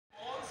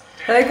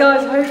Hey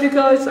guys, how are you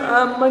guys?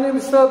 My name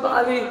is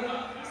Ali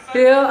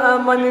here.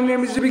 My name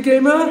is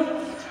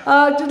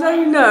zoobeePsx. Just let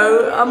you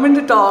know, I'm in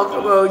the dark.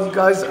 Well, you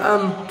guys.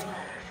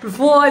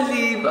 Before I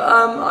leave,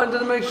 I'm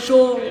gonna make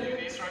sure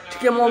to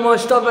get all my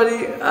stuff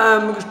ready.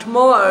 Because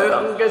tomorrow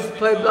I'm gonna get to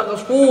play Black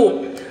Ops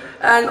 4,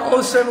 and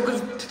also because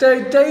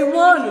today day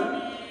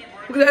one.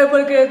 Because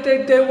everybody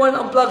get day one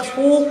on Black Ops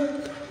 4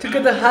 to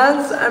get their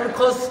hands, and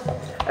because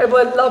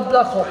everybody loves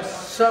Black Ops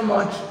so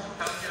much.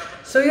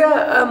 So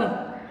yeah,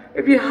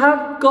 if you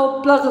have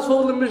got Black Ops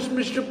 4 the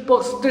Mystery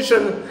Box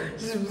Edition,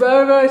 this is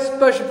very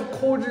special for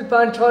Call of Duty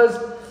franchise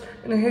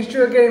in the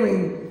history of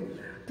gaming.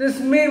 This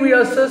means we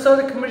are so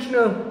sorry,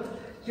 Commissioner.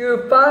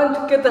 You're bound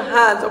to get the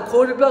hands of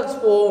Call of Duty Black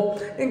Ops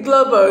 4 in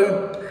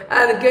Globo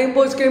and the Game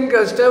Boys Game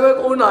Girls stay awake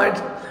all night.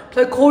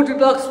 Play Call of Duty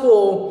Black Ops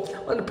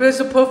 4 on the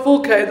PS4 Pro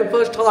 4K the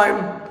first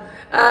time.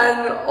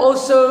 And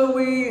also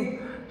we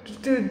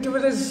do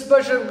this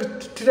special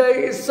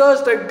today is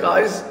Thursday,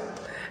 guys.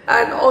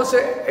 And also,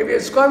 if you're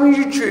subscribing to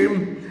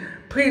YouTube,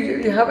 please,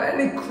 if you have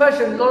any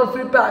questions, a lot of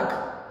feedback,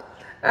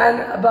 and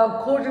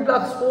about Call of Duty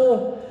Black Ops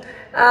 4,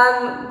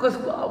 and because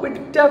we're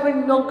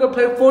definitely not going to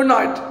play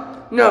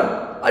Fortnite.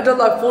 No, I don't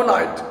like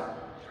Fortnite.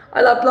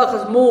 I like Black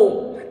Ops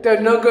more. There's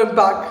no going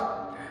back.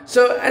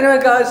 So anyway,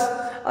 guys,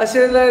 I'll see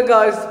you later,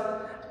 guys.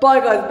 Bye,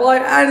 guys. Bye.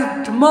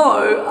 And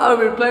tomorrow, I'll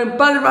be playing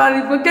Battle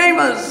Rally for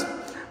Gamers.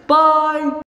 Bye.